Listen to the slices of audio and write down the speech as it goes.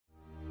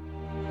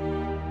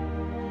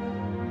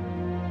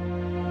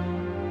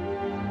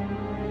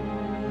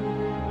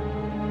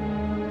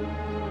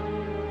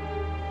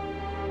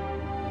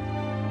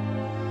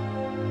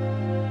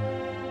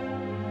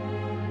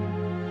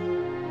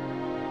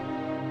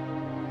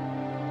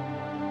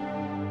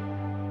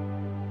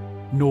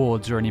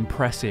Nords are an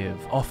impressive,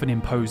 often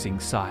imposing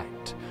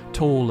sight.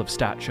 Tall of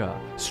stature,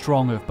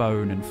 strong of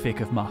bone and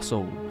thick of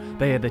muscle,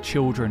 they are the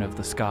children of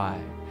the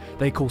sky.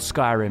 They call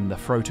Skyrim the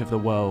throat of the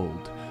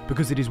world,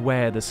 because it is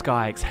where the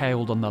sky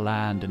exhaled on the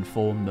land and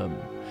formed them.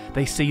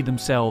 They see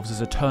themselves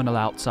as eternal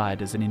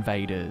outsiders and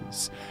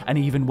invaders, and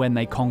even when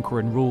they conquer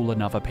and rule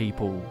another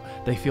people,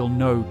 they feel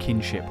no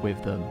kinship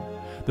with them.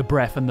 The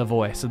breath and the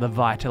voice are the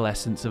vital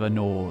essence of a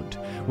Nord.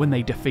 When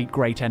they defeat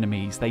great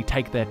enemies, they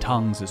take their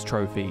tongues as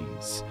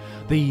trophies.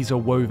 These are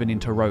woven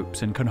into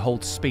ropes and can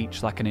hold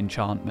speech like an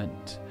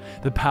enchantment.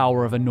 The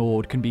power of a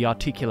Nord can be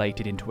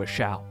articulated into a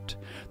shout.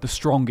 The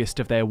strongest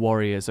of their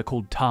warriors are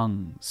called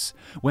tongues.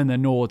 When the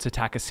Nords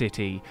attack a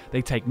city,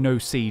 they take no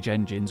siege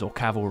engines or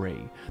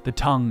cavalry. The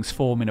tongues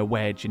form in a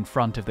wedge in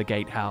front of the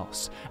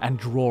gatehouse and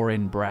draw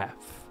in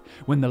breath.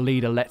 When the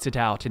leader lets it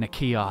out in a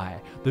ki,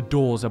 the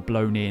doors are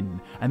blown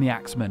in and the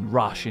axemen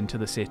rush into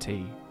the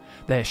city.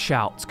 Their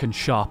shouts can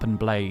sharpen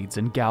blades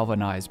and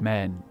galvanize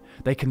men.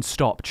 They can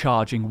stop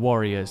charging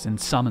warriors and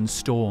summon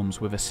storms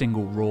with a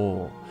single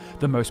roar.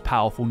 The most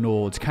powerful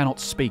Nords cannot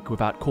speak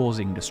without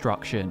causing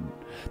destruction.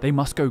 They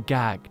must go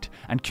gagged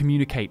and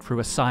communicate through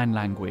a sign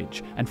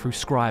language and through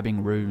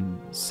scribing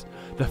runes.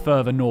 The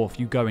further north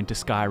you go into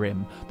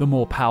Skyrim, the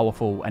more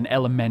powerful and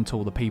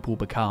elemental the people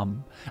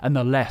become, and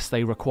the less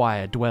they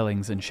require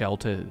dwellings and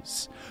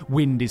shelters.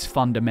 Wind is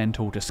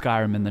fundamental to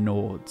Skyrim and the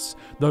Nords.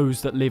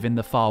 Those that live in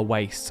the far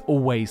wastes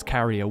always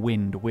carry a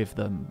wind with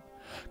them.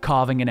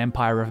 Carving an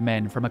empire of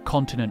men from a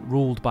continent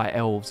ruled by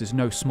elves is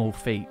no small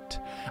feat,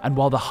 and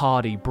while the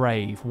hardy,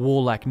 brave,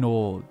 warlike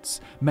Nords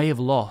may have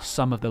lost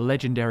some of the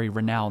legendary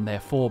renown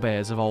their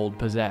forebears of old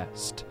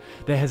possessed,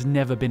 there has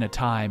never been a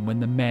time when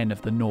the men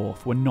of the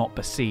North were not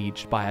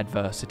besieged by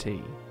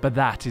adversity. But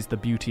that is the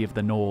beauty of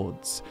the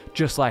Nords.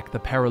 Just like the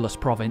perilous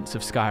province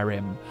of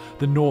Skyrim,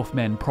 the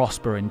Northmen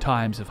prosper in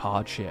times of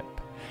hardship.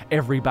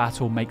 Every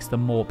battle makes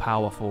them more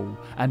powerful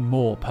and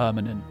more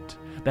permanent.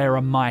 They are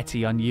a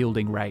mighty,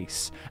 unyielding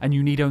race, and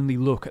you need only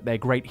look at their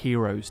great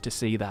heroes to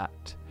see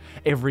that.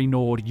 Every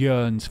Nord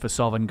yearns for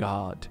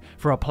Sovngarde,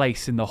 for a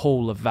place in the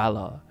Hall of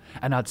Valor,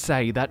 and I'd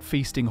say that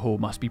feasting hall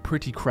must be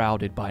pretty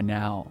crowded by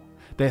now.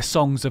 Their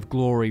songs of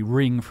glory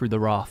ring through the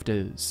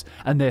rafters,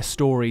 and their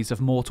stories of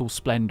mortal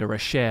splendour are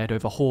shared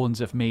over horns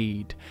of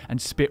mead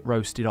and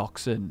spit-roasted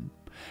oxen.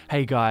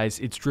 Hey guys,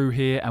 it's Drew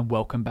here and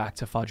welcome back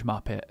to Fudge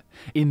Muppet.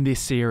 In this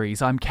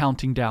series, I'm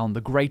counting down the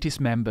greatest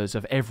members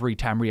of every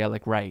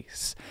Tamrielic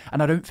race,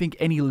 and I don't think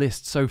any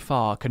list so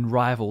far can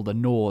rival the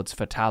Nords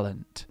for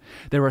talent.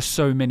 There are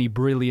so many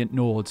brilliant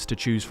Nords to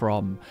choose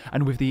from,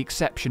 and with the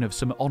exception of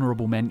some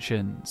honourable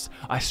mentions,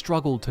 I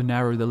struggled to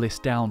narrow the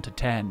list down to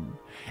 10.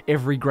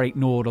 Every great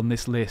Nord on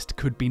this list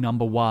could be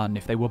number 1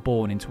 if they were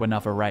born into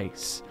another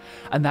race,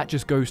 and that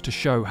just goes to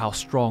show how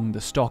strong the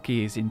stock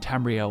is in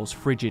Tamriel's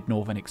frigid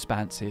northern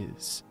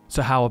expanses.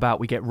 So how about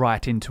we get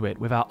right into it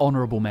with our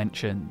honourable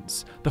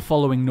mentions. The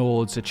following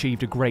Nords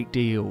achieved a great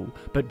deal,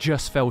 but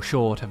just fell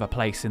short of a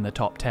place in the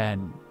top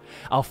 10.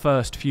 Our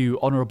first few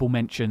honourable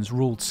mentions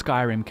ruled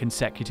Skyrim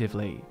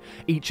consecutively.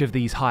 Each of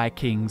these High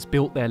Kings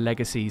built their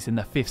legacies in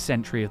the 5th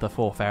century of the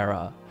 4th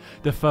era.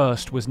 The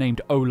first was named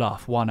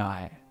Olaf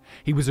One-Eye.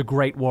 He was a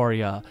great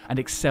warrior and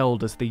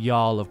excelled as the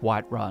Jarl of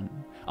Whiterun.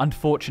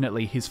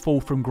 Unfortunately, his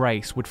fall from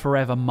grace would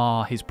forever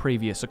mar his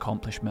previous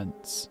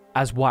accomplishments.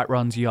 As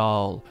Whiterun's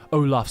Jarl,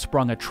 Olaf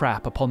sprung a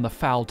trap upon the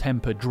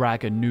foul-tempered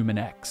dragon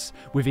Numenex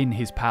within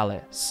his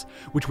palace,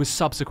 which was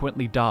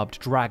subsequently dubbed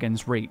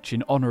Dragon's Reach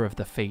in honour of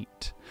the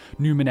feat.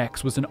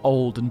 Numenex was an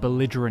old and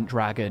belligerent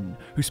dragon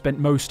who spent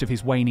most of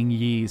his waning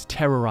years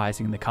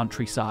terrorising the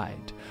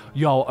countryside.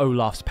 Jarl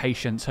Olaf's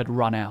patience had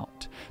run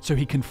out, so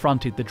he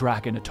confronted the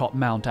dragon atop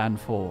Mount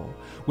Anfor,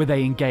 where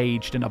they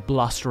engaged in a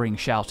blustering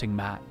shouting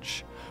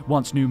match.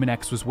 Once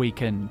Numenex was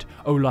weakened,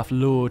 Olaf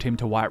lured him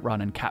to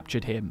Whiterun and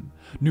captured him.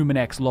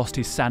 Numenex lost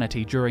his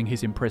sanity during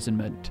his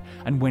imprisonment,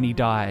 and when he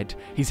died,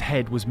 his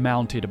head was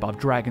mounted above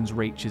Dragon's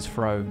Reach's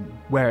throne,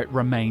 where it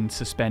remained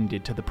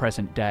suspended to the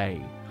present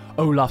day.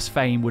 Olaf's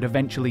fame would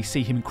eventually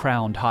see him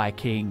crowned High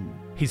King.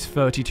 His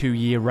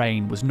 32-year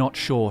reign was not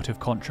short of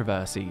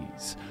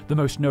controversies, the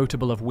most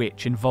notable of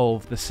which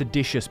involved the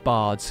seditious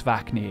bard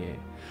Svafnir,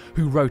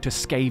 who wrote a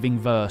scathing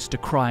verse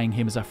decrying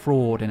him as a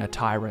fraud and a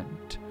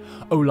tyrant.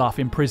 Olaf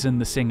imprisoned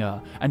the singer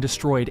and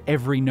destroyed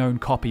every known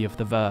copy of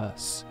the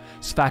verse.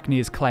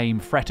 Svafnir's claim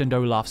threatened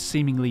Olaf's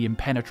seemingly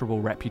impenetrable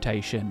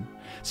reputation.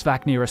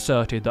 Svafnir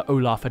asserted that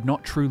Olaf had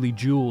not truly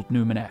duelled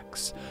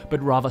Numenex,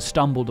 but rather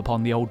stumbled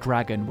upon the old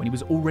dragon when he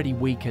was already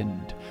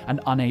weakened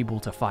and unable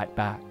to fight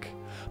back.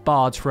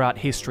 Bards throughout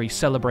history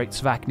celebrate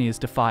Svafnir's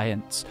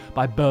defiance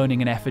by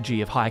burning an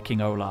effigy of High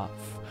King Olaf.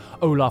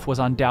 Olaf was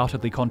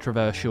undoubtedly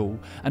controversial,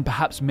 and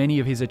perhaps many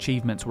of his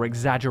achievements were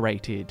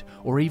exaggerated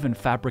or even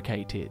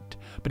fabricated,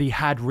 but he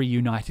had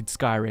reunited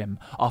Skyrim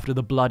after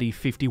the bloody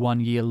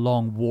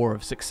 51-year-long War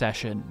of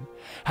Succession.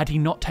 Had he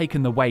not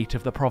taken the weight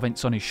of the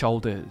province on his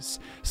shoulders,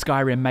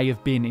 Skyrim may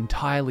have been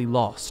entirely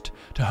lost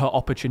to her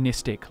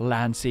opportunistic,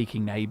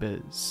 land-seeking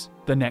neighbours.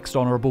 The next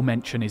honourable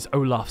mention is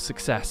Olaf's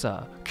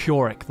successor,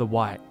 Keurig the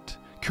White.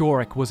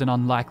 Keurig was an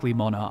unlikely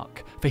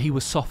monarch, for he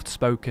was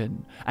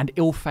soft-spoken and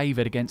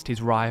ill-favoured against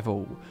his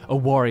rival, a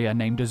warrior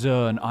named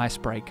Azurn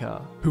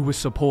Icebreaker, who was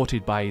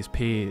supported by his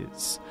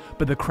peers.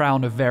 But the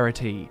Crown of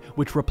Verity,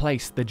 which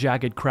replaced the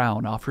jagged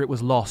crown after it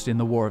was lost in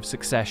the War of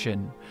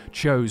Succession,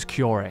 chose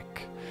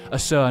Keurig.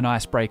 Azurn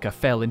Icebreaker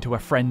fell into a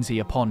frenzy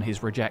upon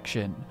his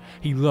rejection.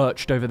 He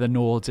lurched over the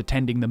Nords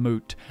attending the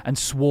moot and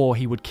swore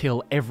he would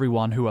kill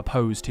everyone who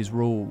opposed his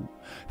rule.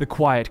 The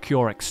quiet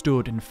Keurig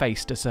stood and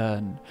faced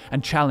Azurn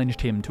and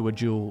challenged him to a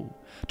duel.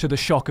 To the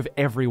shock of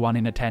everyone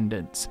in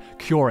attendance,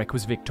 Keurig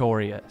was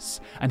victorious,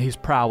 and his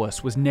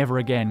prowess was never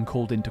again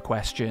called into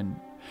question.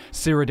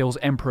 Cyrodiil's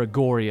Emperor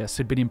Gorius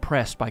had been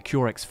impressed by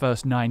Keurig's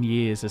first 9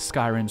 years as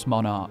Skyrim's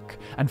monarch,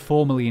 and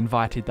formally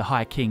invited the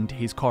High King to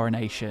his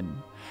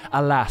coronation.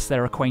 Alas,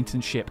 their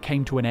acquaintanceship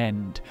came to an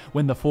end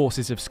when the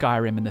forces of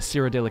Skyrim and the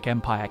Cyrodiilic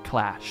Empire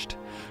clashed.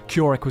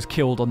 Keurig was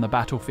killed on the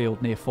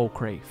battlefield near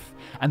Falkreath,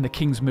 and the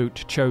King's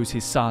Moot chose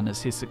his son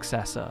as his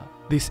successor.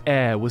 This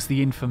heir was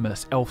the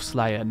infamous elf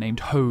slayer named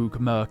Hogue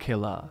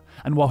Myrkiller,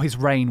 and while his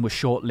reign was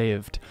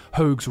short-lived,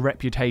 Hogue's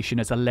reputation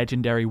as a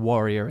legendary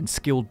warrior and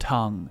skilled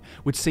tongue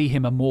would see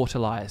him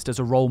immortalised as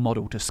a role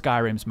model to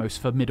Skyrim's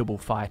most formidable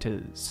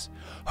fighters.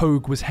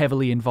 Hogue was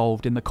heavily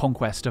involved in the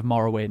conquest of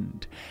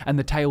Morrowind, and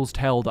the tales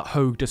tell that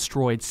Hogue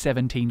destroyed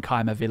 17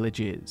 Chimer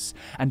villages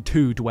and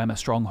 2 Dwemer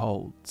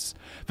strongholds.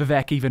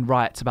 Vivek even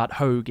writes about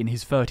Hogue in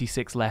his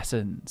 36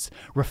 lessons,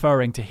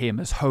 referring to him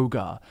as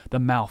Hoga, the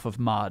Mouth of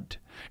Mud.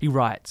 He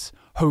writes,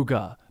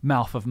 Hoga,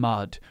 Mouth of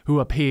Mud, who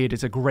appeared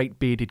as a great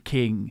bearded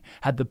king,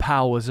 had the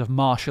powers of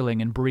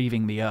marshalling and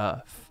breathing the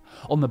earth.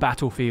 On the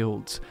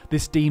battlefields,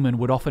 this demon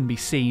would often be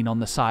seen on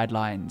the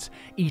sidelines,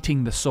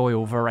 eating the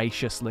soil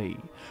voraciously.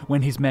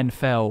 When his men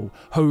fell,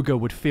 Hoga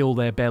would fill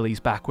their bellies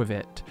back with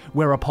it,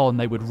 whereupon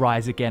they would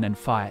rise again and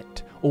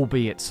fight,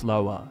 albeit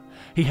slower.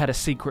 He had a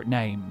secret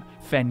name,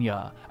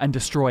 Fenya, and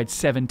destroyed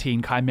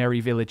 17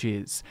 Chimeri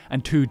villages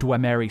and 2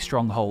 Dwemeri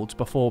strongholds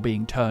before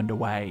being turned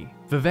away.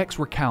 Vivek's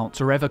recounts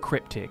are ever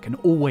cryptic and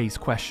always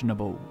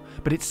questionable,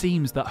 but it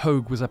seems that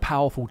Hogue was a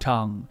powerful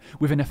tongue,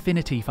 with an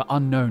affinity for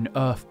unknown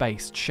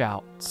earth-based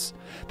shouts.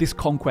 This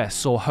conquest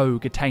saw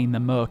Hogue attain the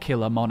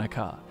Myrkiller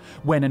moniker.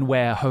 When and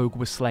where Hogue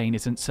was slain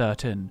isn't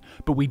certain,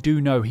 but we do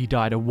know he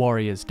died a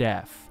warrior's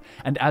death.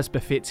 And as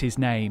befits his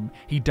name,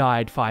 he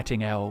died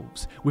fighting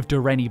elves, with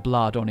Dureni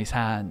blood on his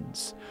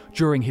hands.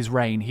 During his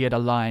reign, he had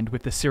aligned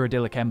with the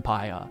Cyrodiilic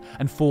Empire,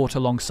 and fought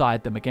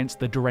alongside them against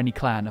the Dureni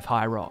clan of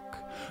High Rock.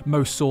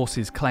 Most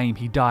sources claim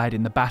he died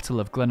in the Battle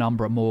of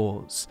Glenumbra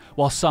Moors,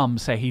 while some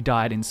say he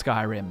died in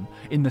Skyrim,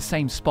 in the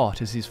same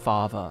spot as his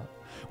father.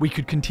 We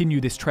could continue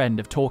this trend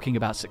of talking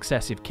about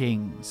successive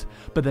kings,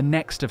 but the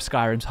next of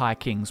Skyrim's High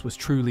Kings was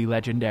truly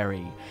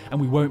legendary, and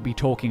we won't be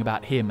talking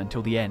about him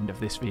until the end of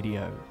this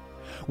video.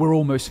 We're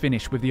almost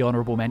finished with the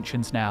honourable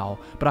mentions now,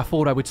 but I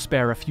thought I would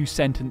spare a few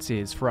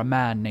sentences for a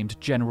man named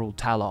General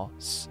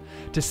Talos.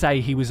 To say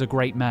he was a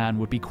great man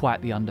would be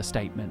quite the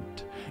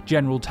understatement.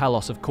 General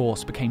Talos, of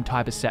course, became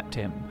Tiber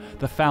Septim,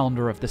 the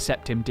founder of the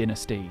Septim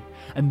dynasty,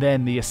 and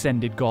then the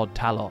ascended god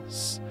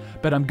Talos.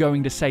 But I'm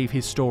going to save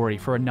his story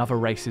for another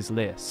race's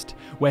list,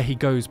 where he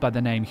goes by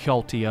the name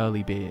Hjalti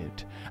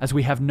Earlybeard, as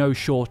we have no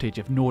shortage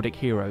of Nordic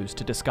heroes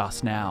to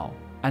discuss now.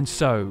 And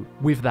so,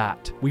 with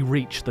that, we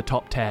reach the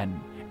top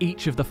 10.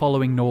 Each of the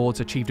following Nords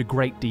achieved a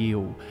great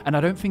deal, and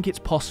I don't think it's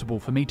possible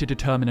for me to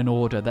determine an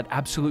order that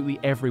absolutely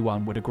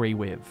everyone would agree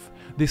with.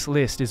 This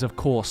list is of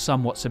course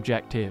somewhat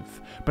subjective,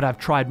 but I've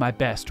tried my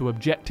best to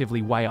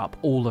objectively weigh up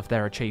all of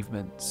their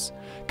achievements.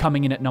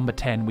 Coming in at number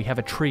 10, we have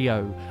a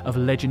trio of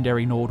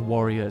legendary Nord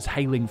warriors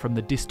hailing from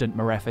the distant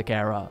Malefic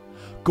era.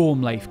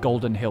 Gormlaith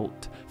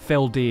Goldenhilt,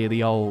 Feldir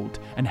the Old,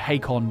 and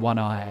Hakon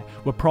One-Eye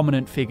were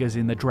prominent figures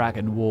in the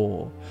Dragon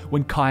War.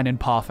 When Kine and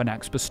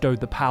Parthenax bestowed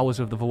the powers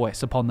of the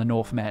voice upon the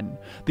Northmen,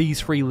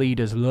 these 3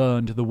 leaders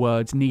learned the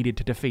words needed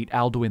to defeat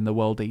Alduin the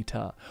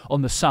World-Eater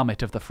on the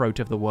summit of the Throat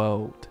of the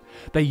World.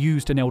 They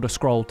used an Elder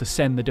Scroll to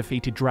send the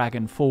defeated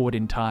dragon forward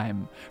in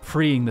time,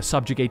 freeing the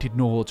subjugated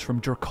Nords from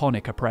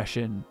draconic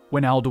oppression.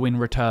 When Alduin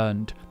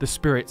returned, the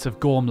spirits of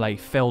Gormlaith,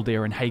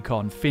 Feldir and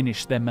Hakon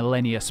finished their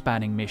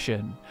millennia-spanning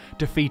mission,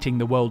 defeating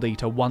the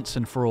World-Eater once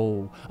and for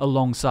all,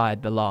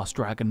 alongside the last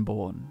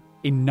Dragonborn.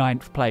 In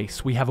 9th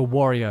place, we have a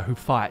warrior who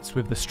fights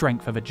with the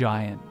strength of a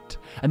giant,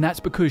 and that's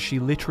because she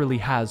literally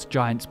has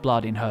giant's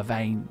blood in her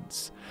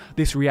veins.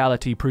 This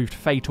reality proved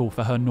fatal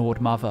for her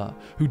Nord mother,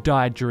 who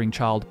died during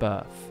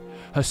childbirth.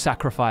 Her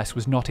sacrifice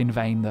was not in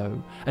vain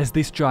though, as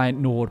this giant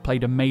Nord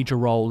played a major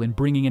role in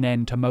bringing an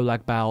end to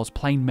Molag Bal's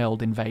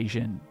Plainmeld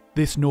invasion.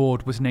 This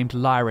Nord was named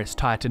Lyris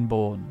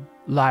Titanborn.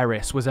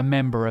 Lyris was a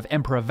member of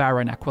Emperor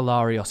Varan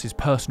Aquilarios'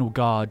 personal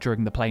guard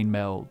during the plane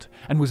meld,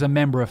 and was a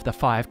member of the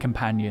Five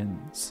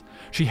Companions.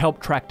 She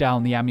helped track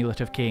down the Amulet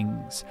of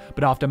Kings,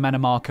 but after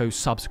Mannimarco's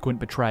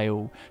subsequent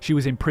betrayal, she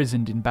was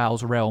imprisoned in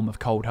Baal's realm of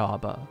Cold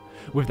Harbor.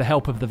 With the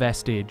help of the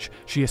Vestige,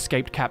 she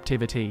escaped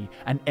captivity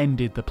and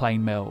ended the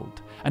plane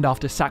meld, and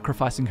after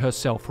sacrificing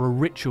herself for a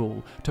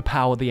ritual to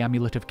power the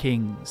Amulet of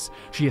Kings,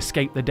 she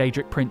escaped the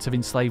Daedric Prince of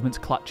Enslavement's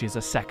clutches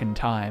a second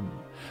time.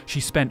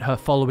 She spent her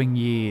following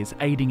years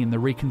aiding in the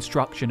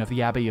reconstruction of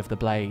the Abbey of the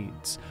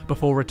Blades,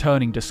 before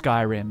returning to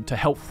Skyrim to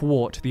help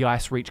thwart the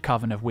Icereach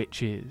Coven of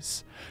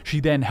Witches. She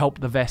then helped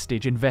the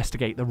Vestige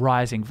investigate the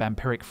rising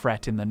vampiric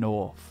threat in the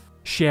north.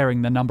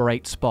 Sharing the number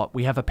 8 spot,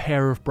 we have a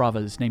pair of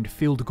brothers named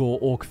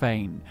Fildgor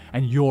Orcfane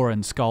and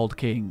Yoren Skald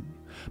King.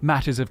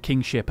 Matters of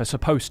kingship are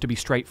supposed to be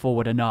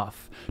straightforward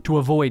enough to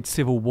avoid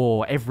civil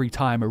war every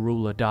time a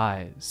ruler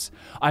dies.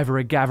 Either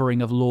a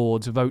gathering of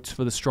lords votes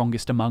for the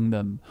strongest among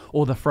them,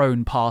 or the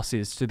throne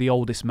passes to the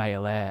oldest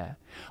male heir.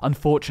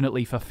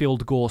 Unfortunately for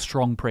Fildgor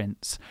Strong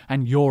Prince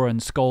and Yoren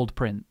Skald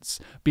Prince,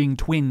 being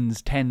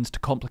twins tends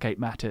to complicate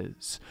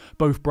matters.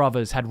 Both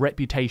brothers had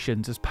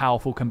reputations as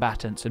powerful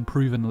combatants and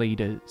proven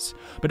leaders,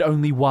 but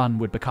only one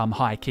would become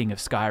High King of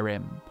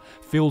Skyrim.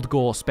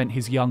 Fildgor spent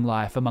his young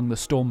life among the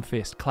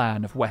Stormfist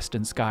clan of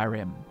Western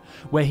Skyrim,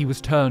 where he was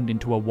turned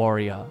into a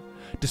warrior.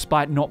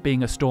 Despite not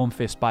being a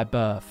Stormfist by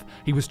birth,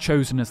 he was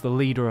chosen as the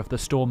leader of the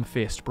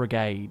Stormfist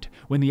Brigade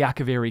when the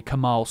Akaviri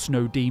Kamal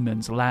Snow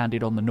Demons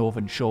landed on the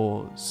northern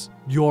shores.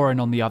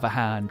 Yoren, on the other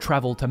hand,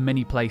 travelled to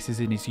many places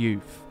in his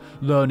youth,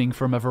 learning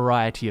from a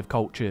variety of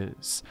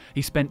cultures.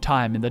 He spent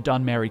time in the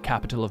Dunmeri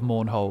capital of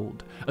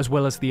Mournhold, as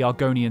well as the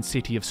Argonian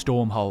city of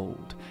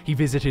Stormhold. He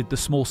visited the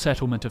small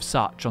settlement of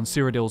Such on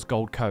Cyrodiil's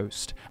Gold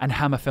Coast, and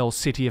Hammerfell's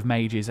city of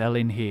mages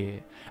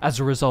Elinhir. As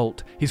a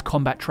result, his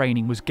combat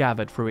training was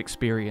gathered through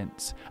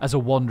experience, as a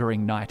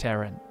wandering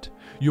knight-errant.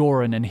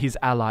 Yoren and his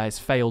allies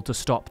failed to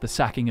stop the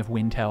sacking of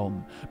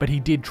Windhelm, but he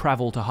did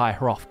travel to High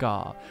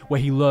Hrothgar, where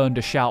he learned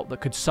a shout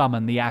that could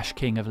summon the Ash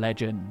King of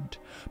legend.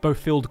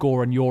 Both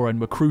Fildgor and Yoren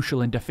were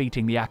crucial in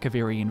defeating the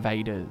Akaviri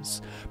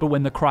invaders, but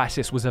when the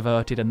crisis was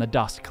averted and the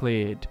dust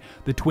cleared,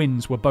 the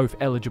twins were both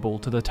eligible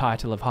to the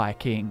title of High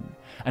King,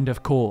 and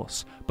of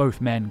course,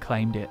 both men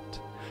claimed it.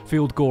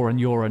 Fildgor and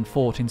Yoren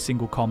fought in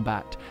single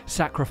combat,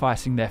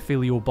 sacrificing their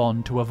filial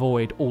bond to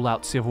avoid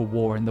all-out civil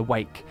war in the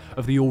wake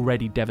of the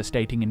already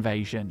devastating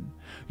invasion.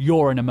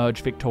 Yoren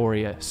emerged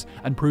victorious,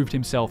 and proved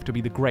himself to be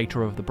the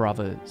greater of the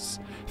brothers.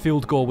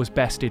 Fildgor was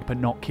bested but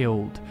not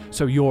killed,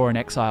 so Yoren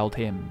exiled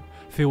him.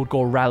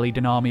 Fildgor rallied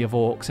an army of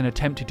orcs and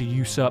attempted to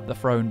usurp the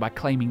throne by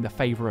claiming the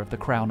favour of the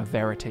Crown of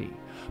Verity,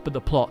 but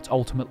the plot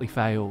ultimately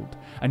failed,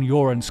 and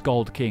Yoren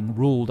Skald King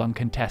ruled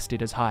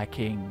uncontested as High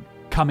King.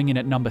 Coming in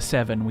at number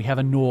 7, we have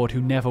a Nord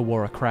who never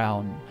wore a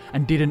crown,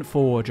 and didn't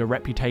forge a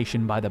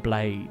reputation by the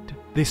blade.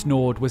 This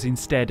Nord was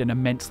instead an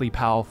immensely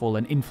powerful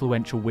and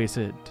influential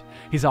wizard.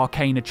 His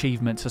arcane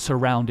achievements are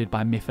surrounded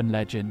by myth and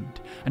legend,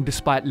 and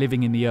despite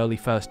living in the early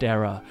First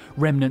Era,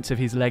 remnants of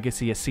his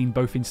legacy are seen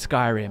both in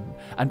Skyrim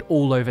and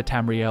all over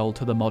Tamriel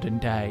to the modern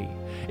day.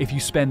 If you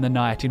spend the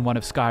night in one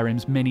of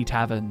Skyrim's many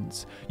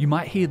taverns, you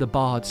might hear the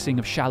bards sing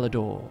of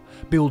Shalador,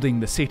 building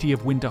the city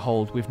of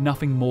Winterhold with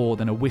nothing more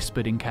than a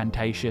whispered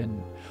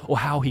incantation, or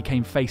how he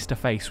came face to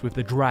face with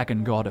the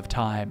dragon god of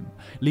time,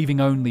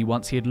 leaving only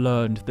once he had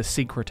learned the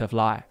secret of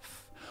life.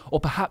 Or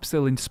perhaps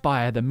they'll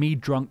inspire the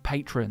mead-drunk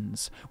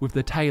patrons with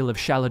the tale of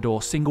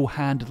Shalador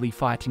single-handedly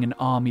fighting an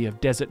army of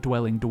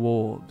desert-dwelling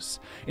dwarves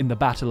in the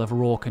Battle of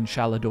Rorke and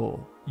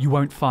Shalador. You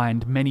won't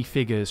find many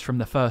figures from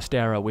the First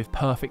Era with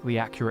perfectly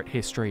accurate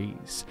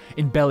histories.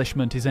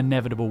 Embellishment is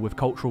inevitable with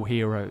cultural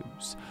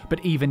heroes,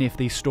 but even if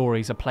these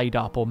stories are played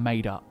up or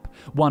made up,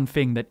 one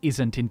thing that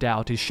isn't in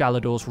doubt is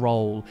Shalador's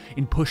role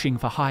in pushing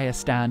for higher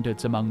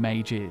standards among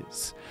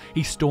mages.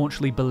 He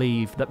staunchly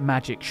believed that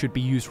magic should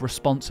be used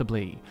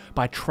responsibly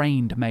by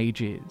trained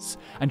mages,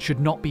 and should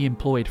not be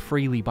employed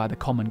freely by the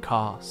common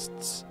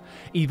castes.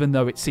 Even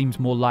though it seems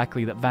more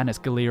likely that Vanus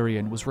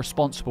Galerion was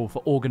responsible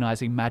for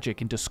organising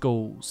magic into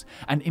schools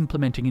and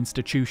implementing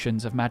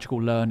institutions of magical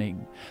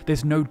learning,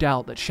 there's no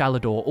doubt that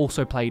Shalador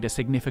also played a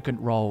significant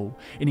role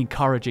in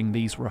encouraging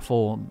these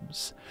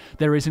reforms.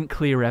 There isn't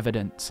clear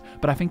evidence,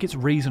 but I think it's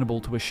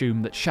reasonable to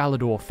assume that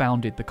Shalador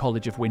founded the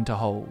College of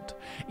Winterhold,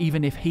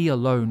 even if he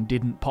alone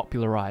didn't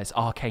popularise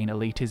arcane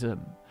elitism.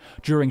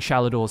 During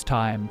Shalador's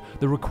time,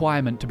 the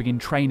requirement to begin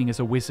training as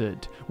a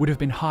wizard would have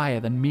been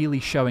higher than merely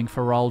showing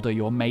Feralda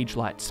your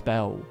Magelight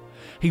spell.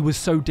 He was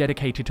so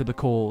dedicated to the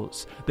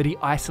cause that he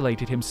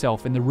isolated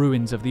himself in the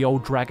ruins of the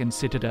old dragon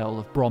citadel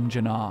of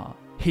Bromjanar.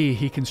 Here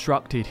he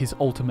constructed his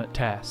ultimate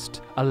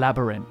test, a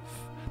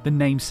labyrinth, the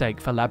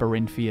namesake for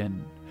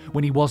Labyrinthian.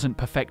 When he wasn't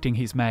perfecting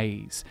his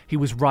maze, he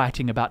was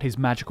writing about his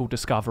magical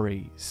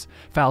discoveries.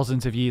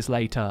 Thousands of years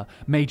later,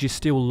 mages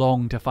still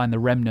long to find the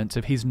remnants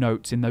of his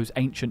notes in those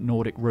ancient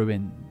Nordic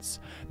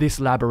ruins. This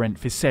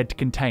labyrinth is said to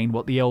contain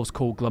what the elves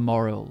call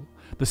Glamoril,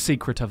 the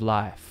secret of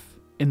life.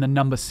 In the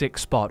number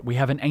 6 spot, we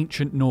have an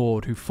ancient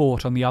Nord who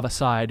fought on the other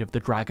side of the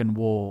Dragon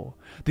War.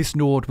 This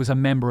Nord was a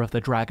member of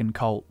the Dragon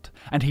Cult,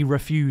 and he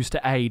refused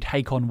to aid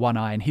Hakon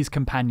One-Eye and his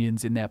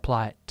companions in their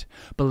plight,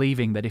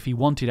 believing that if he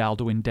wanted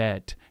Alduin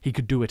dead, he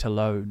could do it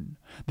alone.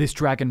 This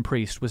dragon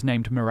priest was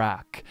named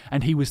Mirak,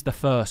 and he was the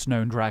first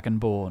known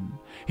Dragonborn.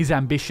 His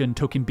ambition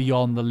took him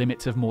beyond the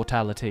limits of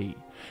mortality.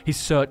 His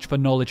search for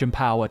knowledge and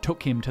power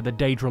took him to the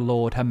Daedra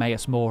Lord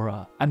Hermaeus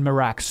Mora, and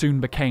Mirak soon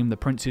became the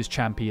prince's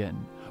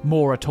champion.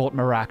 Mora taught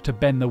Mirak to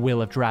bend the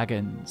will of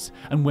dragons,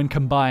 and when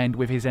combined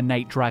with his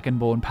innate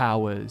dragonborn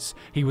powers,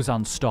 he was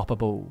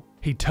unstoppable.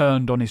 He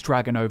turned on his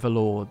dragon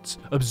overlords,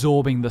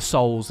 absorbing the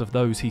souls of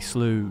those he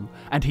slew,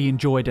 and he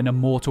enjoyed an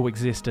immortal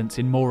existence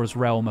in Mora's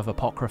realm of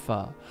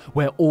Apocrypha,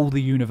 where all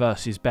the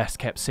universe's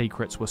best-kept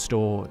secrets were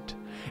stored.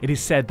 It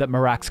is said that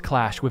Mirak's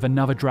clash with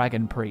another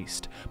dragon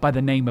priest, by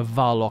the name of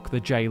Varlock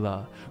the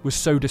Jailer, was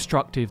so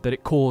destructive that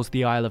it caused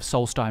the Isle of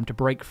Solstheim to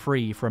break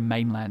free from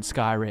mainland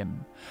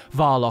Skyrim.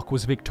 Varlock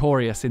was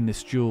victorious in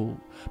this duel,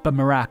 but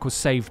Mirak was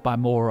saved by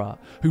Mora,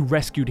 who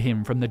rescued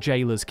him from the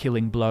Jailer's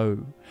killing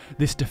blow.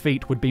 This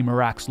defeat would be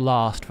Mirak's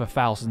last for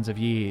thousands of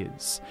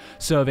years.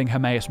 Serving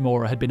Hermaeus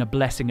Mora had been a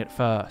blessing at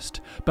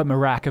first, but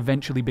Mirak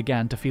eventually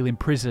began to feel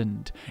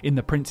imprisoned in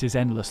the prince's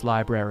endless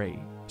library.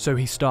 So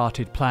he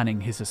started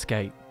planning his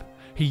escape.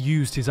 He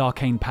used his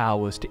arcane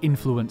powers to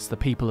influence the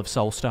people of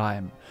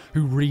Solstheim,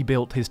 who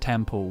rebuilt his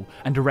temple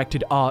and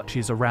erected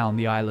arches around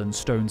the island's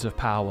stones of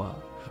power.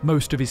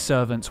 Most of his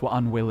servants were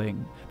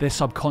unwilling, their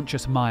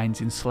subconscious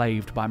minds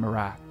enslaved by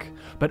Mirak,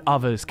 but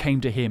others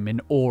came to him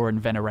in awe and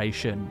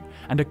veneration,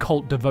 and a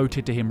cult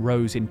devoted to him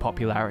rose in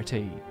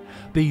popularity.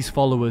 These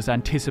followers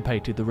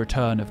anticipated the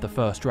return of the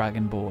first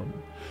Dragonborn,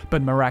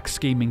 but Mirak's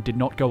scheming did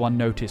not go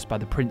unnoticed by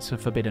the Prince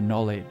of Forbidden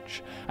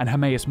Knowledge, and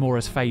Hermaeus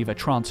Mora's favour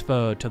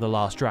transferred to the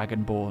last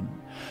Dragonborn,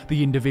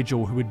 the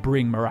individual who would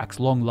bring Mirak's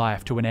long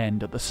life to an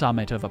end at the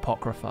summit of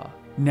Apocrypha.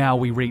 Now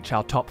we reach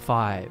our top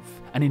 5,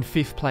 and in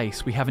 5th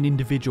place we have an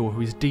individual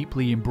who is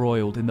deeply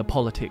embroiled in the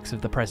politics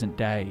of the present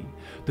day,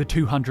 the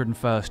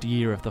 201st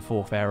year of the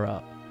 4th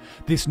era.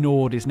 This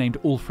Nord is named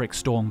Ulfric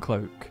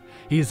Stormcloak.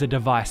 He is a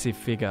divisive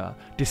figure,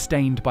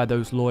 disdained by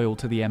those loyal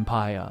to the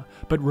Empire,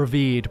 but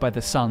revered by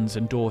the sons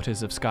and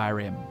daughters of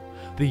Skyrim.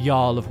 The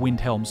Jarl of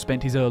Windhelm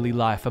spent his early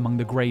life among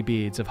the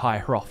greybeards of High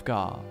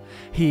Hrothgar.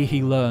 Here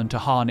he learned to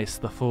harness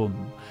the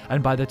Thum,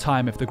 and by the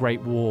time of the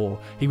Great War,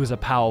 he was a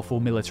powerful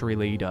military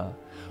leader.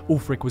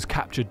 Ulfric was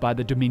captured by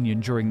the Dominion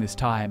during this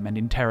time and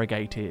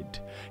interrogated.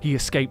 He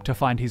escaped to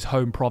find his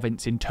home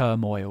province in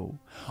turmoil.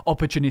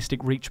 Opportunistic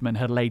Reachmen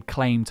had laid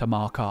claim to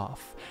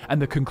Markarth, and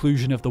the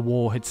conclusion of the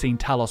war had seen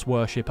Talos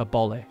worship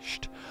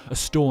abolished. A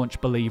staunch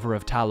believer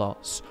of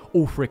Talos,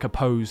 Ulfric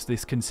opposed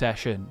this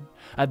concession.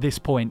 At this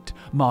point,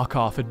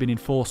 Markarth had been in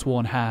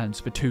forsworn hands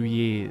for 2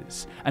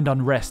 years, and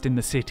unrest in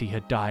the city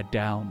had died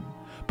down.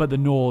 But the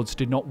Nords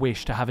did not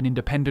wish to have an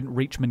independent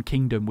Reachman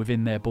kingdom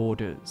within their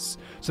borders,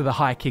 so the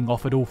High King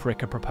offered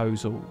Ulfric a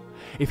proposal.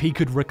 If he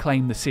could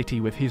reclaim the city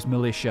with his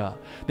militia,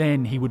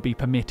 then he would be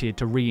permitted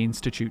to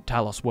reinstitute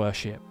Talos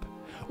worship.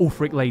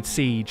 Ulfric laid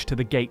siege to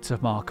the gates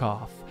of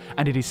Markarth,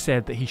 and it is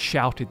said that he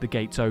shouted the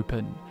gates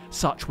open.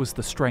 Such was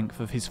the strength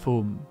of his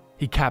Thum.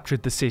 He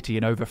captured the city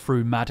and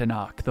overthrew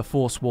Madanach, the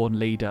forsworn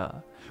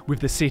leader. With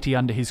the city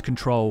under his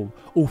control,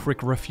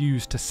 Ulfric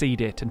refused to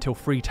cede it until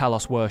free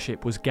Talos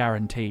worship was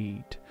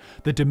guaranteed.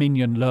 The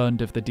Dominion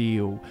learned of the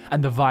deal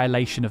and the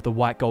violation of the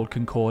White Gold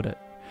Concordat.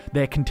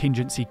 Their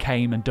contingency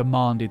came and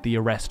demanded the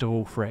arrest of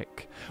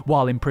Ulfric.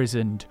 While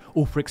imprisoned,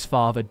 Ulfric's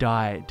father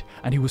died,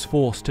 and he was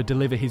forced to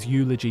deliver his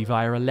eulogy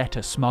via a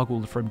letter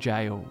smuggled from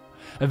jail.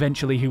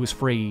 Eventually he was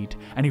freed,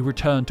 and he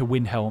returned to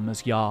Windhelm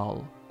as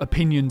Jarl.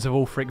 Opinions of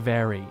Ulfric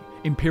vary.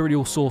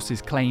 Imperial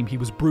sources claim he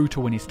was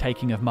brutal in his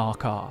taking of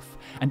Markarth,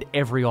 and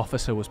every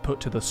officer was put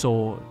to the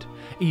sword,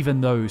 even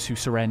those who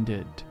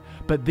surrendered.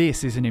 But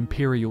this is an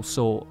Imperial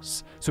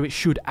source, so it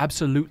should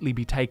absolutely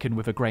be taken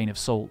with a grain of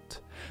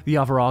salt. The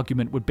other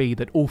argument would be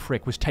that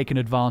Ulfric was taken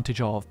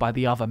advantage of by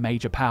the other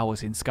major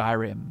powers in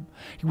Skyrim.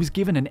 He was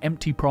given an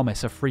empty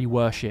promise of free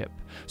worship,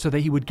 so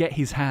that he would get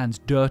his hands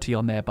dirty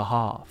on their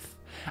behalf.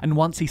 And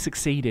once he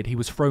succeeded, he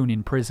was thrown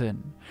in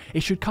prison.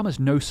 It should come as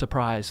no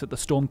surprise that the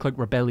Stormcloak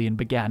Rebellion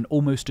began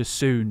almost as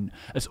soon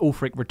as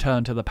Ulfric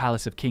returned to the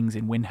Palace of Kings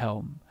in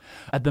Windhelm.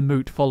 At the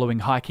moot following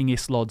High King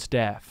Islod's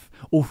death,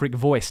 Ulfric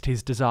voiced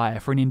his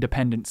desire for an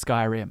independent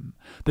Skyrim.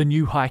 The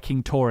new High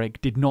King Torrig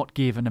did not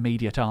give an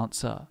immediate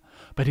answer.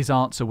 But his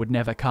answer would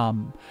never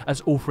come,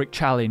 as Ulfric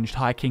challenged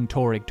High King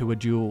Torrig to a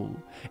duel,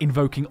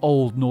 invoking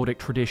old Nordic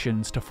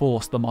traditions to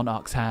force the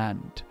monarch's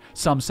hand.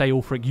 Some say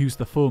Ulfric used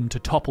the Thum to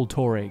topple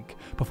Torrig,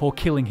 before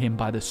killing him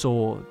by the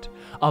sword.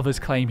 Others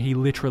claim he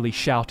literally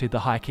shouted the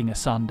High King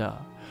asunder.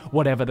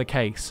 Whatever the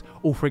case,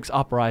 Ulfric's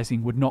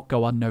uprising would not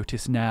go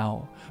unnoticed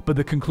now, but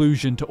the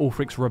conclusion to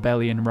Ulfric's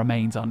rebellion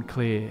remains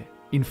unclear.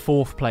 In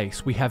 4th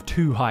place, we have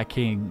 2 High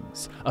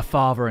Kings, a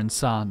father and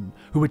son,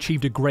 who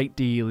achieved a great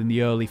deal in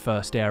the early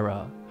First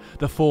Era.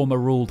 The former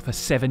ruled for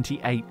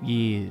 78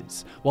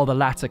 years, while the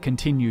latter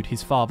continued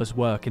his father's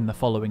work in the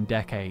following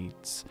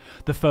decades.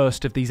 The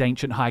first of these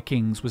ancient High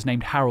Kings was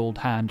named Harold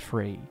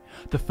Handfree,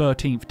 the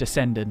 13th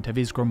descendant of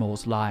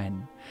Isgramor's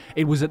line.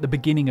 It was at the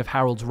beginning of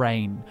Harold's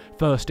reign,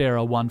 First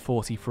Era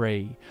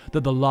 143,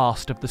 that the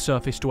last of the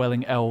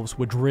surface-dwelling elves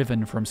were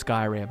driven from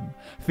Skyrim,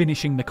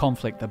 finishing the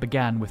conflict that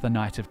began with the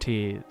Night of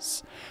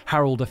Tears.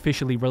 Harold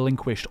officially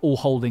relinquished all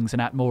holdings in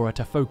Atmora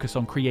to focus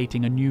on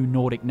creating a new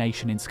Nordic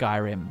nation in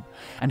Skyrim,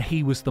 and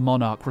he was the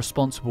monarch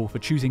responsible for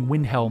choosing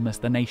Windhelm as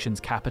the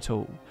nation's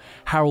capital.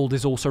 Harold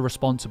is also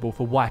responsible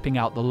for wiping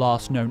out the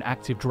last known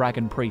active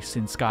dragon priests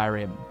in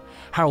Skyrim.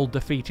 Harold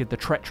defeated the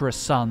treacherous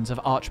sons of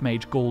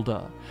Archmage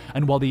Galder,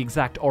 and while the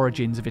exact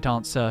origins of it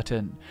aren't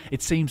certain,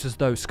 it seems as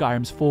though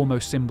Skyrim's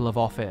foremost symbol of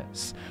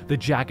office, the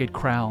jagged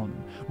crown,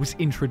 was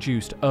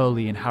introduced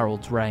early in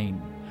Harold's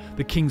reign.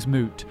 The King's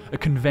Moot, a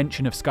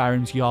convention of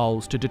Skyrim's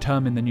Jarls to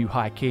determine the new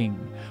High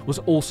King, was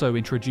also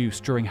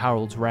introduced during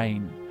Harold's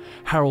reign.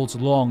 Harold's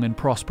long and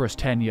prosperous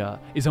tenure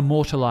is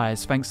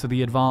immortalised thanks to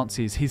the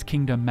advances his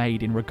kingdom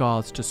made in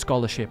regards to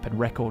scholarship and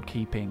record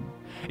keeping.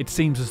 It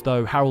seems as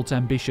though Harold's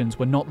ambitions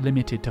were not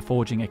limited to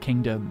forging a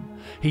kingdom.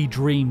 He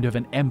dreamed of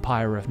an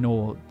empire of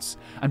Nords,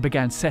 and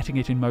began setting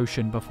it in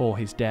motion before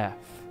his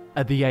death.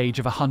 At the age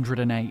of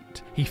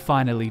 108, he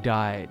finally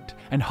died,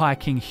 and High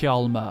King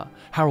Hjalmar,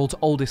 Harold's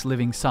oldest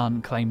living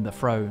son, claimed the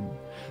throne.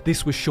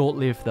 This was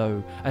short-lived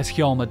though, as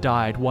Hjalmar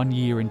died 1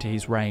 year into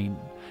his reign.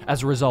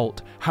 As a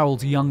result,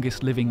 Harold's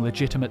youngest living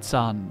legitimate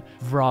son,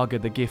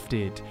 Vraga the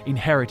Gifted,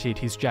 inherited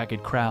his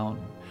jagged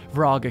crown.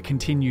 Vraga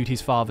continued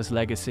his father's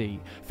legacy,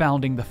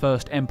 founding the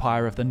first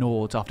empire of the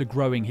Nords after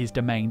growing his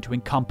domain to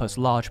encompass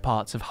large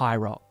parts of High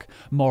Rock,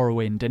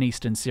 Morrowind and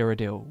Eastern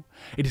Cyrodiil.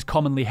 It is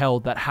commonly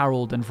held that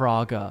Harold and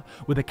Vraga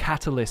were the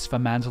catalysts for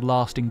man's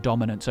lasting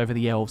dominance over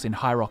the elves in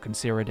High Rock and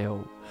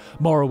Cyrodiil.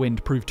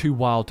 Morrowind proved too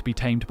wild to be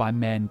tamed by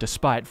men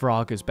despite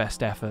Vraga's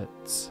best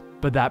efforts.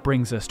 But that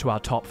brings us to our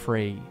top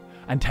 3.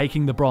 And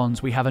taking the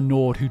bronze, we have a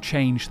Nord who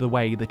changed the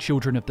way the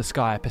children of the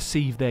sky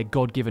perceive their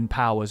god-given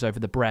powers over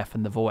the breath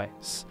and the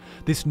voice.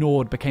 This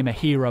Nord became a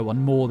hero on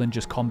more than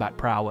just combat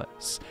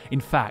prowess. In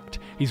fact,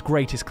 his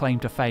greatest claim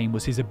to fame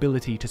was his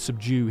ability to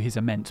subdue his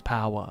immense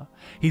power.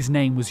 His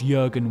name was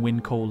Jurgen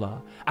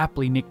Windcaller,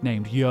 aptly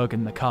nicknamed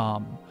Jurgen the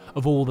Calm.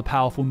 Of all the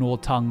powerful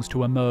Nord tongues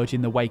to emerge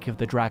in the wake of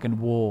the Dragon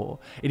War,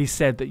 it is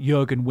said that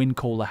Jurgen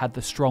Windcaller had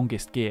the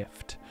strongest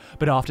gift.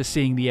 But after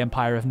seeing the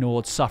Empire of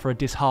Nord suffer a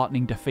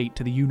disheartening defeat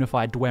to the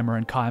unified Dwemer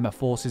and Khymer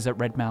forces at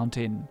Red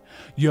Mountain,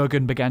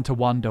 Jurgen began to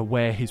wonder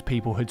where his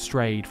people had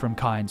strayed from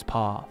Kain's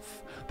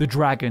path. The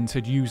dragons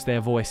had used their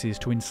voices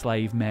to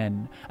enslave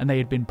men, and they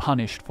had been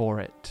punished for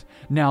it.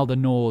 Now the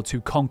Nords, who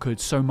conquered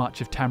so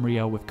much of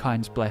Tamriel with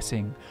Kain's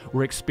blessing,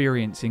 were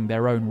experiencing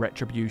their own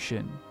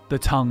retribution. The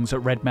tongues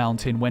at Red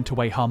Mountain went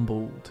away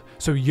humbled,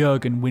 so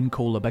Jurgen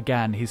Windcaller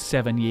began his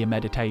 7-year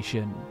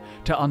meditation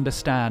to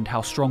understand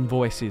how strong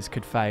voices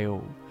could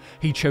fail.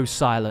 He chose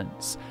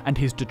silence, and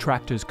his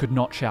detractors could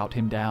not shout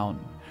him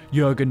down.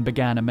 Jurgen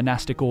began a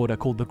monastic order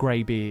called the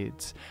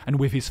Greybeards, and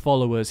with his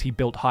followers he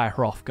built High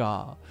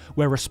Hrothgar,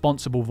 where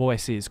responsible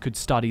voices could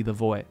study the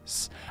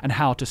voice, and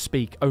how to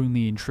speak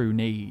only in true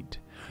need.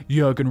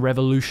 Jurgen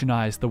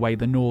revolutionized the way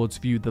the Nords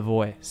viewed the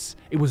voice.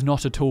 It was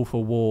not a tool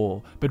for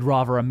war, but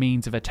rather a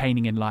means of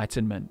attaining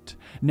enlightenment.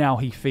 Now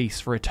he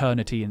feasts for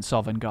eternity in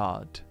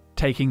Sovngarde.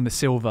 Taking the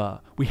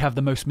silver, we have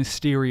the most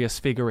mysterious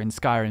figure in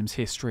Skyrim's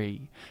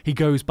history. He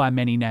goes by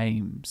many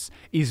names: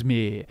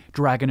 Ysmir,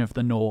 Dragon of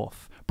the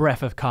North,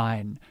 Breath of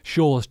Kain,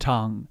 Shaw's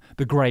Tongue,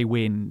 the Grey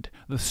Wind,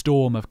 the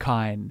Storm of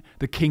Kain,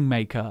 the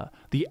Kingmaker,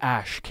 the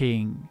Ash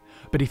King.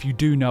 But if you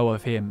do know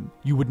of him,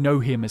 you would know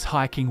him as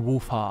High King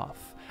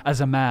Wulfharth. As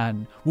a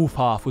man,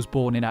 Wulfharth was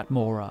born in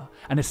Atmora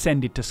and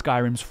ascended to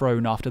Skyrim's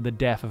throne after the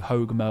death of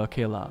Hogue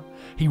Merkiller.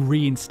 He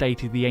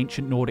reinstated the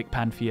ancient Nordic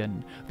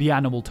pantheon, the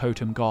animal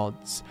totem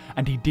gods,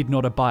 and he did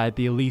not abide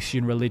the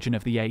Elysian religion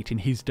of the Eight in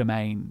his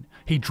domain.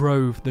 He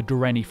drove the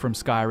Dureni from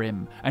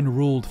Skyrim and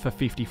ruled for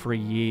 53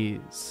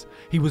 years.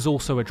 He was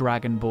also a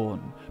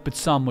dragonborn, but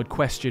some would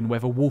question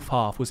whether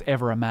Wulfharth was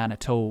ever a man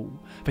at all,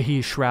 for he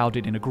is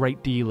shrouded in a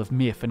great deal of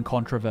myth and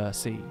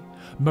controversy.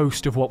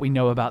 Most of what we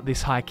know about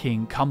this High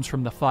King comes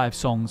from the 5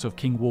 songs of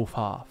King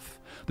Wulfharth.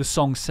 The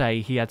songs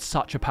say he had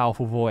such a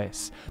powerful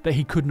voice that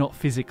he could not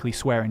physically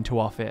swear into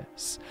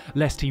office,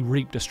 lest he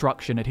reap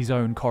destruction at his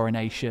own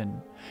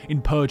coronation.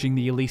 In purging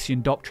the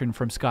Elysian doctrine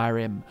from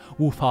Skyrim,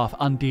 Wulfharth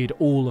undid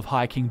all of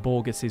High King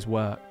Borgus's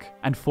work,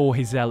 and for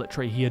his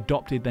zealotry he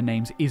adopted the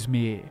names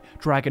Ysmir,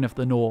 Dragon of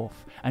the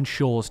North, and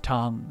Shaw's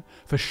Tongue,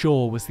 for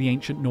Shaw was the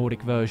ancient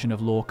Nordic version of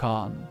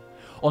Lorkhan.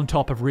 On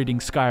top of ridding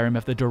Skyrim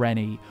of the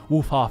Dureni,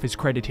 Wulfharth is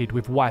credited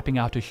with wiping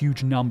out a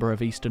huge number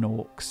of Eastern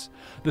Orcs.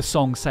 The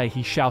songs say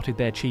he shouted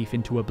their chief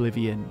into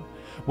oblivion.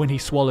 When he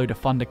swallowed a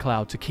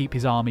thundercloud to keep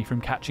his army from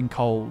catching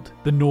cold,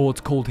 the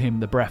Nords called him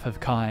the Breath of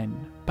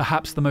Kain.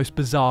 Perhaps the most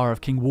bizarre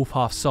of King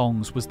Wulfharth's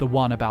songs was the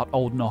one about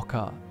Old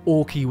Knocker.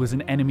 Orki was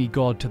an enemy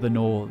god to the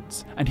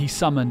Nords, and he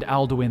summoned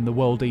Alduin the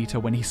World-Eater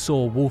when he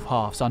saw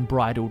Wulfharth's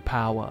unbridled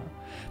power.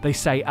 They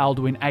say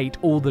Alduin ate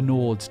all the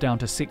Nords down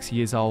to 6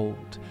 years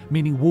old,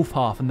 meaning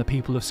Wulfharth and the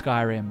people of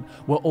Skyrim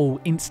were all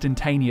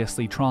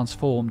instantaneously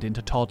transformed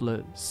into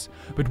toddlers.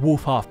 But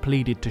Wulfharth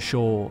pleaded to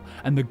Shor,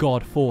 and the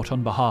god fought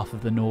on behalf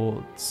of the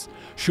Nords.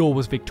 Shor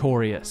was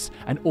victorious,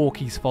 and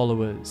Orki's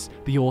followers,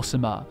 the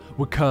Orsimer,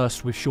 were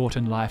cursed with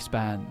shortened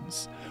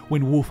lifespans.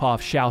 When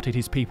Wulfharth shouted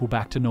his people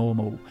back to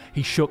normal,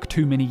 he shook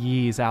too many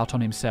years out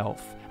on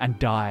himself and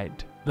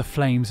died. The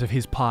flames of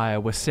his pyre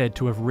were said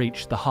to have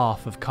reached the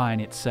hearth of Cain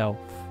itself.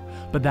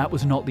 But that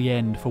was not the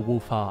end for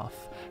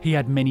Wulfharth. He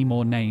had many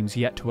more names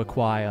yet to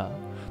acquire.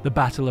 The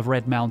Battle of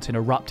Red Mountain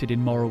erupted in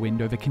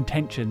Morrowind over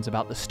contentions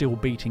about the still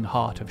beating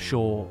heart of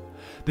Shor.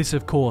 This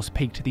of course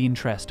piqued the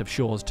interest of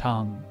Shor's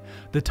tongue.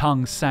 The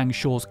tongue sang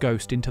Shor's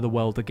ghost into the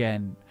world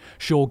again.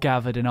 Shor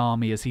gathered an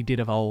army as he did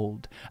of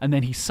old, and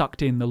then he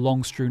sucked in the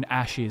long-strewn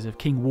ashes of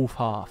King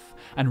Wulfharth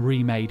and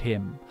remade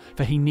him,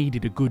 for he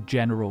needed a good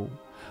general.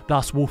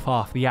 Thus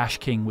Wulfharth the Ash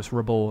King was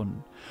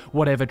reborn.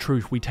 Whatever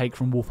truth we take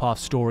from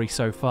Wulfharth's story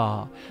so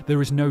far,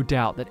 there is no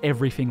doubt that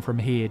everything from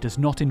here does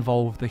not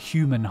involve the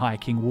human High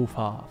King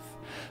Wulfharth.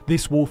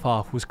 This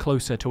Wulfharth was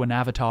closer to an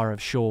avatar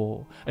of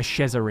Shor, a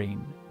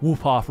Shezarene.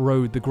 Wulfharth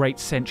rode the great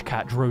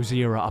Sench-Cat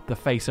Drozira up the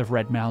face of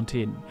Red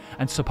Mountain,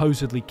 and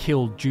supposedly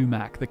killed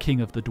Jumak, the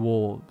king of the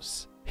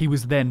dwarves. He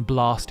was then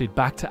blasted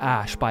back to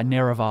ash by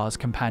Nerevar's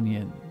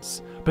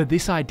companions. But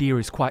this idea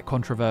is quite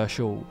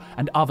controversial,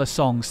 and other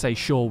songs say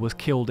Shor was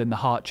killed in the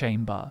Heart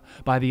Chamber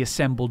by the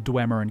assembled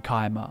Dwemer and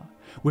Kaimer.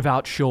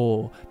 Without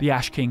Shor, the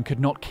Ash King could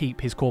not keep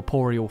his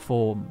corporeal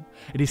form.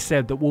 It is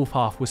said that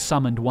Wulfharth was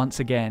summoned once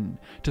again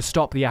to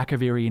stop the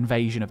Akaviri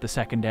invasion of the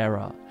Second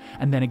Era,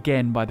 and then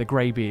again by the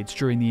Greybeards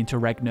during the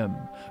Interregnum,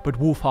 but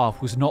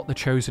Wulfharth was not the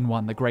chosen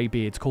one the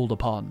Greybeards called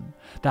upon.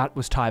 That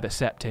was Tiber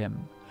Septim.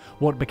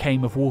 What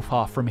became of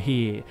Wulfharth from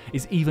here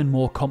is even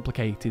more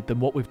complicated than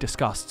what we've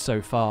discussed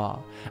so far,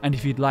 and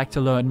if you'd like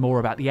to learn more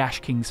about the Ash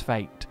King's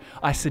fate,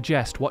 I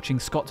suggest watching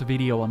Scott's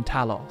video on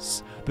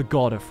Talos, the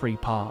god of three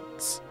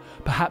parts.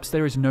 Perhaps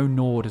there is no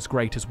Nord as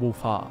great as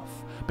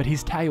Wulfharth, but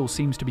his tale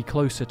seems to be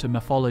closer to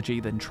mythology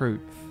than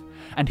truth,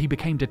 and he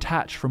became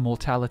detached from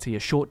mortality a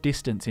short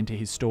distance into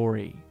his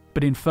story.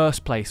 But in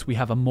first place we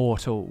have a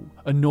mortal,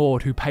 a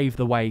Nord who paved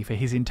the way for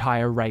his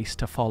entire race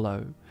to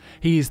follow.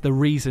 He is the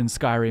reason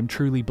Skyrim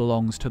truly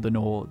belongs to the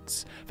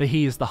Nords, for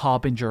he is the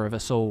harbinger of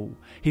us all.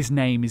 His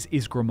name is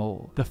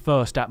Ysgramor, the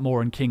first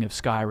Atmoran king of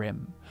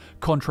Skyrim.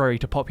 Contrary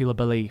to popular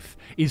belief,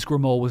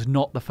 Ysgramor was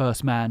not the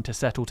first man to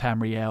settle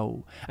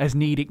Tamriel, as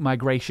Nedic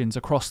migrations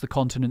across the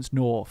continent's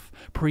north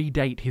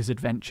predate his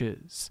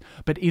adventures,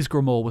 but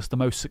Ysgramor was the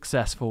most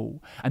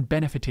successful, and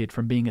benefited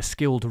from being a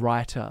skilled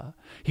writer.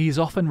 He is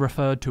often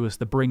referred to as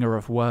the bringer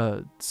of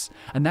words,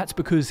 and that's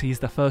because he is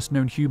the first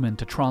known human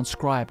to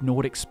transcribe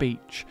Nordic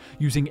speech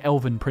using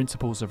Elven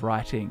principles of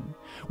writing,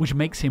 which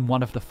makes him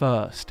one of the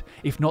first,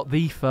 if not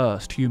the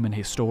first, human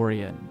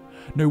historian.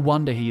 No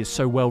wonder he is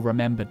so well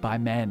remembered by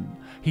men.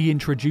 He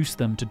introduced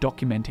them to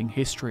documenting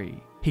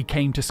history. He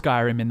came to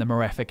Skyrim in the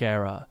Malefic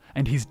era,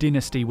 and his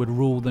dynasty would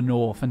rule the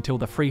north until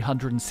the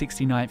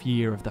 369th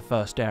year of the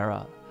First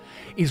Era.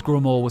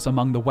 Ysgramor was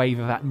among the wave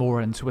of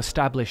Atmorans who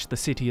established the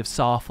city of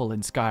Sarfall in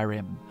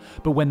Skyrim,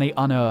 but when they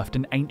unearthed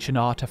an ancient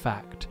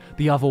artifact,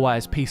 the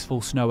otherwise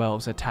peaceful Snow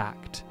Elves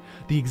attacked.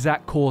 The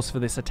exact cause for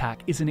this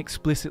attack isn't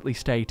explicitly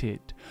stated,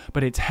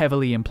 but it's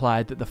heavily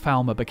implied that the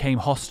Falmer became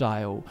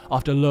hostile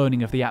after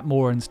learning of the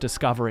Atmorans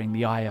discovering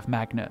the Eye of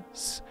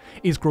Magnus.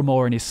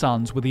 Ysgramor and his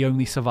sons were the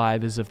only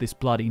survivors of this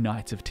bloody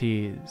night of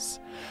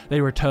tears.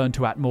 They returned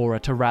to Atmora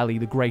to rally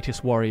the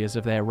greatest warriors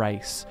of their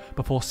race,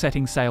 before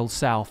setting sail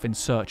south in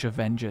search of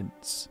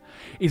vengeance.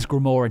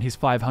 Ysgramor and his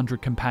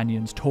 500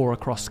 companions tore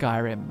across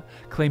Skyrim,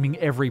 claiming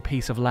every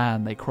piece of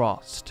land they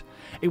crossed.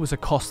 It was a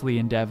costly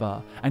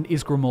endeavour, and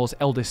Ysgramor's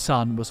eldest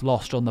son was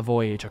lost on the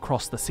voyage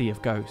across the Sea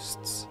of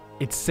Ghosts.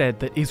 It's said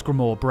that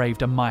Ysgramor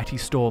braved a mighty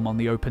storm on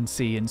the open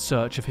sea in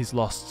search of his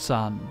lost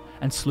son,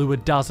 and slew a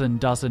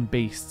dozen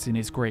beasts in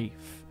his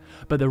grief.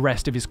 But the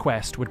rest of his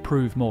quest would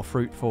prove more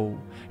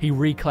fruitful. He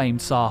reclaimed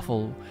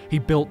Sarfall, he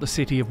built the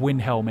city of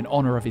Windhelm in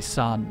honour of his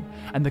son,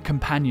 and the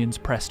companions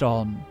pressed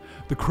on,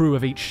 the crew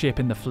of each ship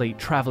in the fleet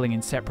travelling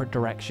in separate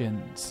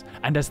directions,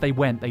 and as they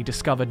went they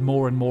discovered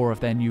more and more of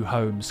their new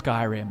home,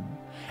 Skyrim.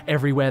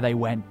 Everywhere they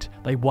went,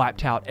 they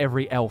wiped out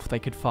every elf they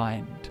could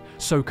find,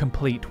 so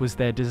complete was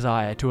their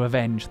desire to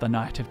avenge the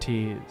Night of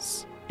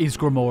Tears.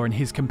 Ysgramor and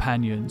his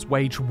companions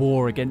waged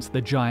war against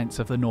the giants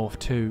of the north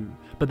too,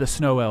 but the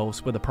Snow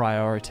Elves were the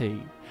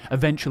priority.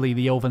 Eventually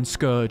the Elven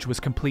Scourge was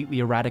completely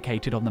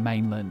eradicated on the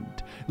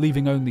mainland,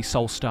 leaving only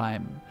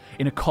Solstheim.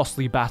 In a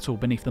costly battle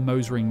beneath the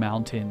Mosring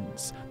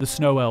Mountains, the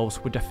Snow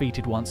Elves were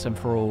defeated once and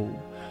for all.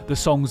 The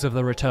songs of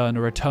the return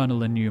are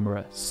eternal and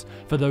numerous.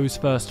 For those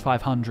first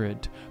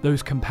 500,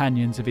 those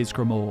companions of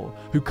Ysgramor,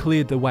 who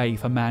cleared the way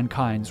for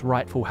mankind's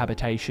rightful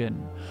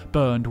habitation,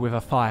 burned with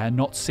a fire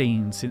not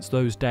seen since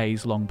those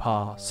days long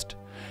past.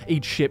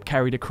 Each ship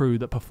carried a crew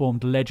that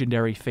performed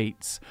legendary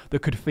feats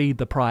that could feed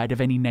the pride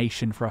of any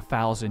nation for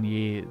 1,000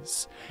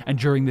 years. And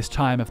during this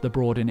time of the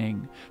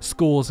broadening,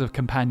 scores of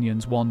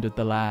companions wandered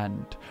the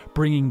land,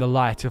 bringing the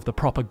light of the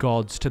proper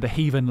gods to the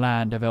heathen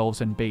land of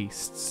elves and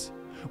beasts.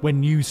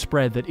 When news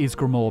spread that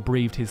Ysgramor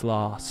breathed his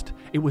last,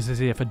 it was as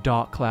if a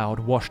dark cloud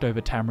washed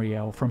over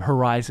Tamriel from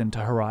horizon to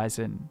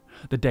horizon.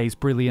 The day's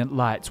brilliant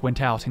lights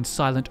went out in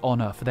silent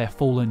honour for their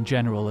fallen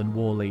general and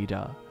war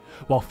leader.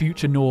 While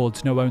future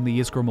Nords know only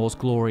Ysgramor's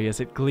glory as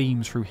it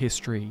gleams through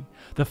history,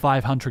 the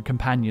 500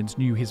 companions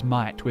knew his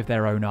might with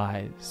their own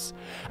eyes.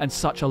 And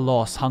such a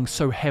loss hung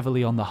so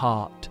heavily on the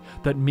heart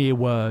that mere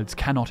words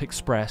cannot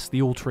express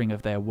the altering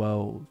of their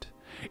world.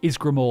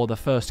 Ysgramor, the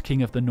first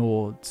king of the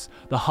Nords,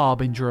 the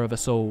harbinger of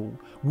us all,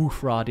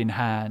 Wulfrad in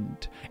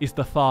hand, is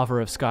the father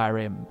of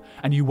Skyrim,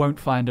 and you won't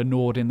find a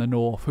Nord in the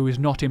north who is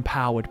not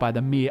empowered by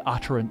the mere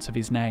utterance of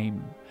his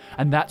name.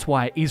 And that's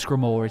why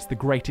Ysgramor is the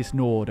greatest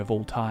Nord of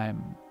all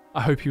time.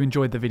 I hope you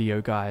enjoyed the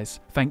video, guys.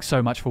 Thanks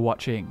so much for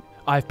watching.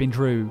 I've been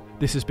Drew,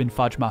 this has been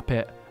Fudge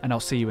Muppet, and I'll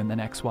see you in the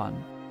next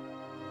one.